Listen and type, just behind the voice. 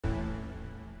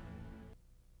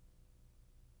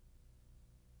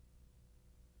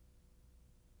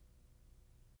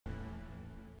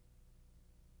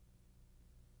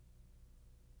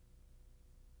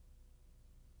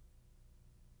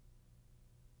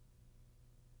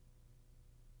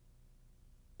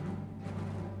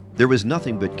There was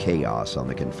nothing but chaos on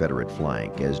the Confederate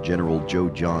flank as General Joe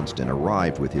Johnston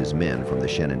arrived with his men from the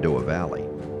Shenandoah Valley.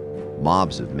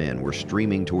 Mobs of men were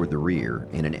streaming toward the rear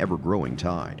in an ever-growing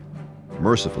tide.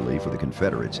 Mercifully for the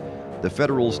Confederates, the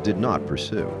Federals did not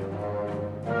pursue.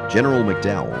 General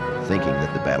McDowell, thinking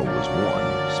that the battle was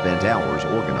won, spent hours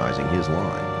organizing his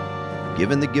line.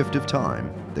 Given the gift of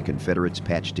time, the Confederates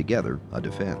patched together a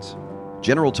defense.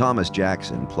 General Thomas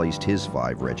Jackson placed his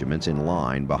 5 regiments in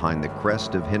line behind the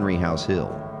crest of Henry House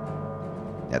Hill.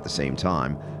 At the same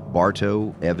time,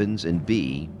 Bartow, Evans, and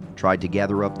Bee tried to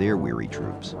gather up their weary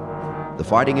troops. The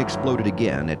fighting exploded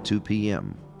again at 2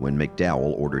 p.m. when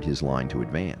McDowell ordered his line to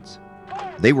advance.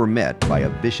 They were met by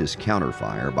a vicious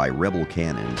counterfire by rebel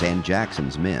cannons and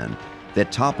Jackson's men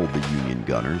that toppled the Union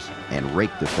gunners and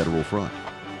raked the Federal front.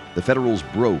 The Federals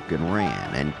broke and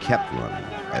ran and kept running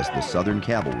as the Southern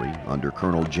cavalry under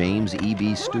Colonel James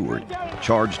E.B. Stewart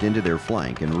charged into their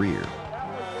flank and rear.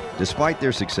 Despite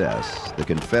their success, the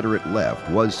Confederate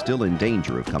left was still in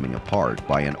danger of coming apart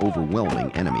by an overwhelming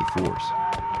enemy force.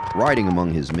 Riding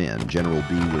among his men, General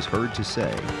Bee was heard to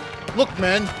say, "Look,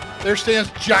 men, there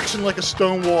stands Jackson like a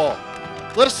stone wall.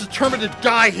 Let us determine to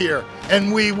die here,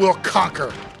 and we will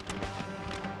conquer."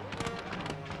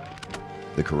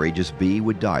 The courageous Bee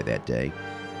would die that day,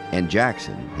 and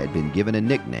Jackson had been given a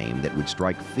nickname that would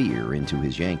strike fear into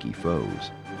his Yankee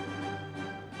foes.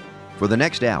 For the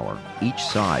next hour, each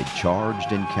side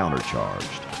charged and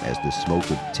countercharged as the smoke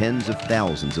of tens of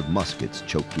thousands of muskets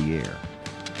choked the air.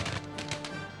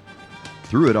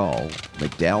 Through it all,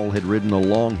 McDowell had ridden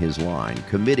along his line,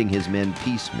 committing his men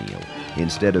piecemeal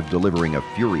instead of delivering a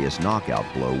furious knockout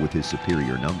blow with his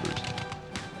superior numbers.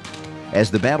 As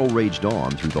the battle raged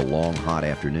on through the long, hot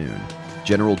afternoon,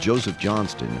 General Joseph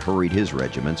Johnston hurried his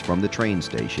regiments from the train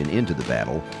station into the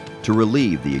battle to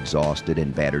relieve the exhausted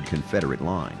and battered Confederate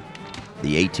line.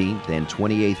 The 18th and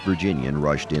 28th Virginian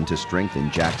rushed in to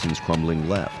strengthen Jackson's crumbling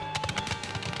left.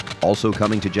 Also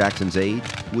coming to Jackson's aid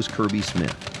was Kirby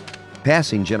Smith.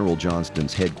 Passing General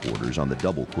Johnston's headquarters on the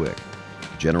Double Quick,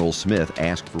 General Smith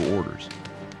asked for orders.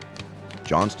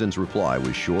 Johnston's reply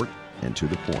was short and to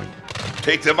the point.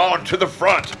 "Take them on to the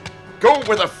front. Go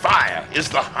where the fire is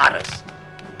the hottest."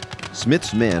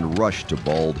 Smith's men rushed to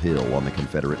Bald Hill on the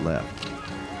Confederate left.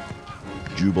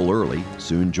 Jubal Early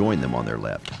soon joined them on their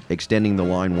left, extending the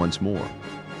line once more.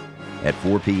 At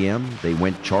 4 p.m., they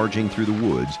went charging through the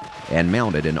woods and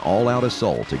mounted an all-out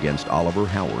assault against Oliver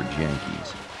Howard's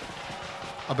Yankees.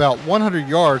 About 100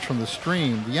 yards from the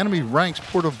stream, the enemy ranks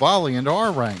poured a volley into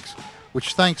our ranks,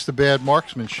 which, thanks to bad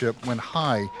marksmanship, went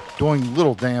high, doing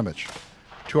little damage.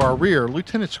 To our rear,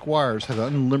 Lieutenant Squires had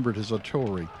unlimbered his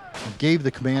artillery and gave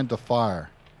the command to fire,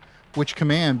 which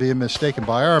command, being mistaken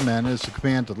by our men as the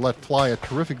command to let fly a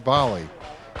terrific volley,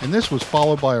 and this was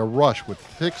followed by a rush with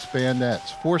thick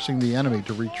bayonets, forcing the enemy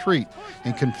to retreat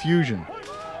in confusion.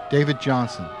 David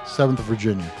Johnson, 7th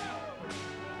Virginia.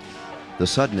 The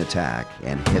sudden attack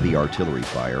and heavy artillery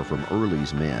fire from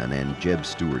Early's men and Jeb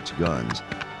Stuart's guns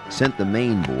sent the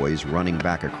Maine boys running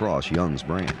back across Young's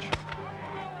branch.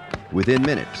 Within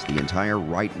minutes, the entire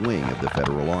right wing of the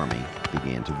Federal Army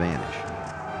began to vanish.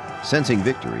 Sensing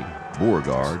victory,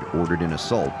 Beauregard ordered an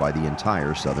assault by the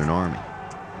entire Southern Army.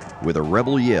 With a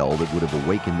rebel yell that would have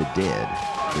awakened the dead,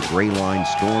 the Gray Line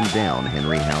stormed down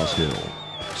Henry House Hill,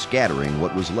 scattering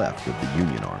what was left of the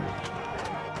Union Army.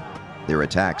 Their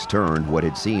attacks turned what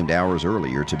had seemed hours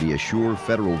earlier to be a sure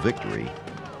Federal victory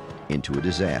into a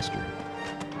disaster.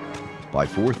 By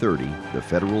 4:30, the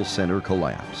Federal center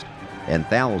collapsed, and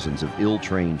thousands of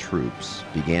ill-trained troops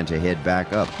began to head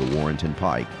back up the Warrenton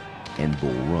Pike and Bull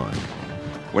Run.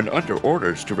 When under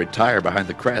orders to retire behind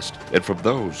the crest, and from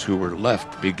those who were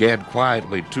left began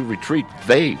quietly to retreat,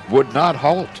 they would not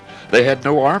halt. They had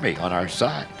no army on our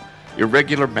side,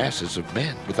 irregular masses of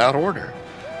men without order.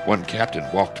 One captain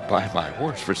walked by my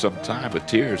horse for some time with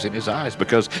tears in his eyes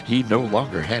because he no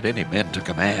longer had any men to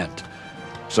command.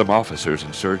 Some officers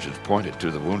and surgeons pointed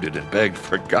to the wounded and begged,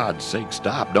 "For God's sake,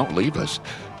 stop, don't leave us."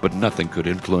 But nothing could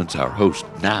influence our host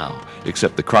now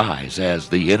except the cries, "As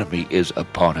the enemy is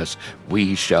upon us,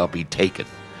 we shall be taken."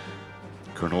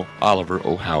 Colonel Oliver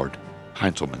O. Howard,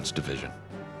 Heintzelman's division.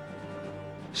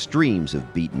 Streams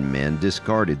of beaten men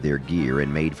discarded their gear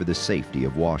and made for the safety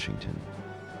of Washington.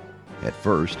 At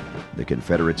first, the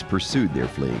Confederates pursued their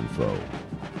fleeing foe.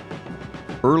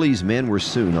 Early's men were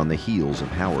soon on the heels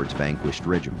of Howard's vanquished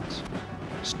regiments.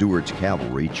 Stuart's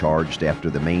cavalry charged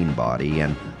after the main body,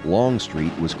 and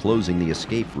Longstreet was closing the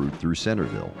escape route through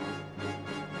Centerville.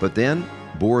 But then,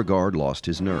 Beauregard lost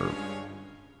his nerve.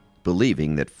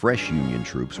 Believing that fresh Union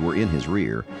troops were in his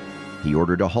rear, he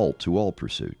ordered a halt to all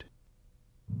pursuit.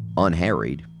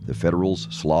 Unharried, the Federals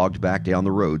slogged back down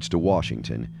the roads to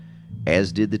Washington,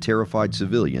 as did the terrified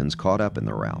civilians caught up in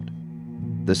the rout.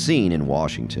 The scene in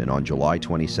Washington on July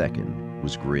 22nd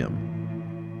was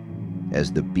grim.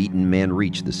 As the beaten men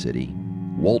reached the city,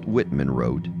 Walt Whitman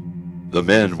wrote, "The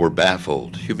men were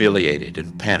baffled, humiliated,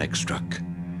 and panic-struck,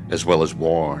 as well as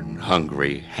worn,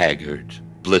 hungry, haggard,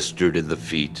 blistered in the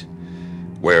feet.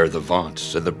 Where are the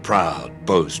vaunts and the proud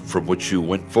boast from which you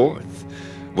went forth?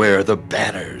 Where are the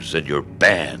banners and your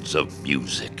bands of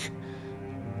music?"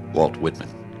 Walt Whitman,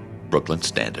 Brooklyn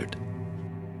Standard.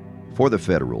 For the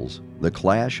Federals, the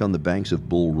clash on the banks of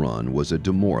Bull Run was a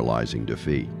demoralizing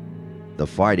defeat. The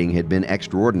fighting had been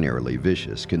extraordinarily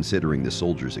vicious considering the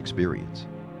soldiers' experience.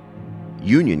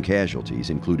 Union casualties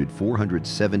included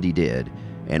 470 dead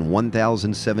and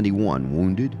 1,071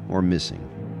 wounded or missing.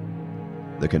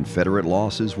 The Confederate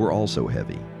losses were also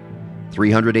heavy: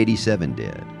 387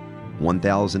 dead,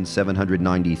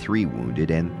 1,793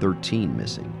 wounded, and 13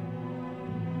 missing.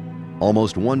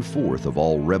 Almost 1/4 of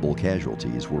all rebel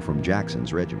casualties were from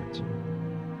Jackson's regiments.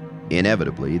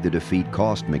 Inevitably, the defeat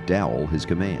cost McDowell his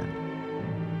command.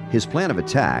 His plan of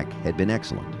attack had been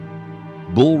excellent.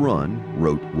 Bull Run,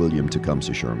 wrote William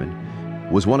Tecumseh Sherman,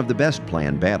 was one of the best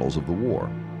planned battles of the war,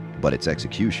 but its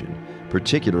execution,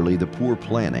 particularly the poor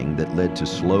planning that led to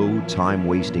slow,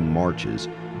 time-wasting marches,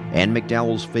 and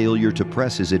McDowell's failure to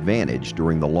press his advantage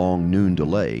during the long noon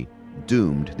delay,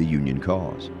 doomed the Union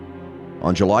cause.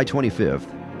 On July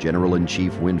 25th,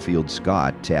 General-in-Chief Winfield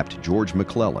Scott tapped George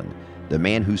McClellan, the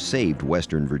man who saved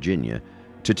Western Virginia,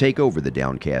 to take over the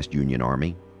downcast Union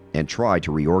Army and try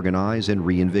to reorganize and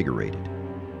reinvigorate it.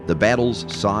 The battle's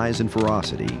size and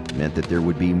ferocity meant that there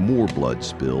would be more blood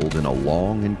spilled in a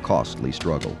long and costly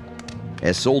struggle.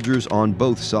 As soldiers on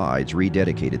both sides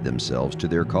rededicated themselves to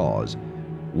their cause,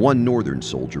 one Northern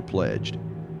soldier pledged,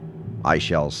 "I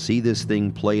shall see this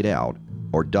thing played out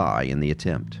or die in the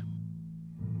attempt."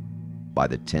 By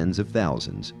the tens of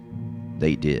thousands,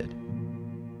 they did.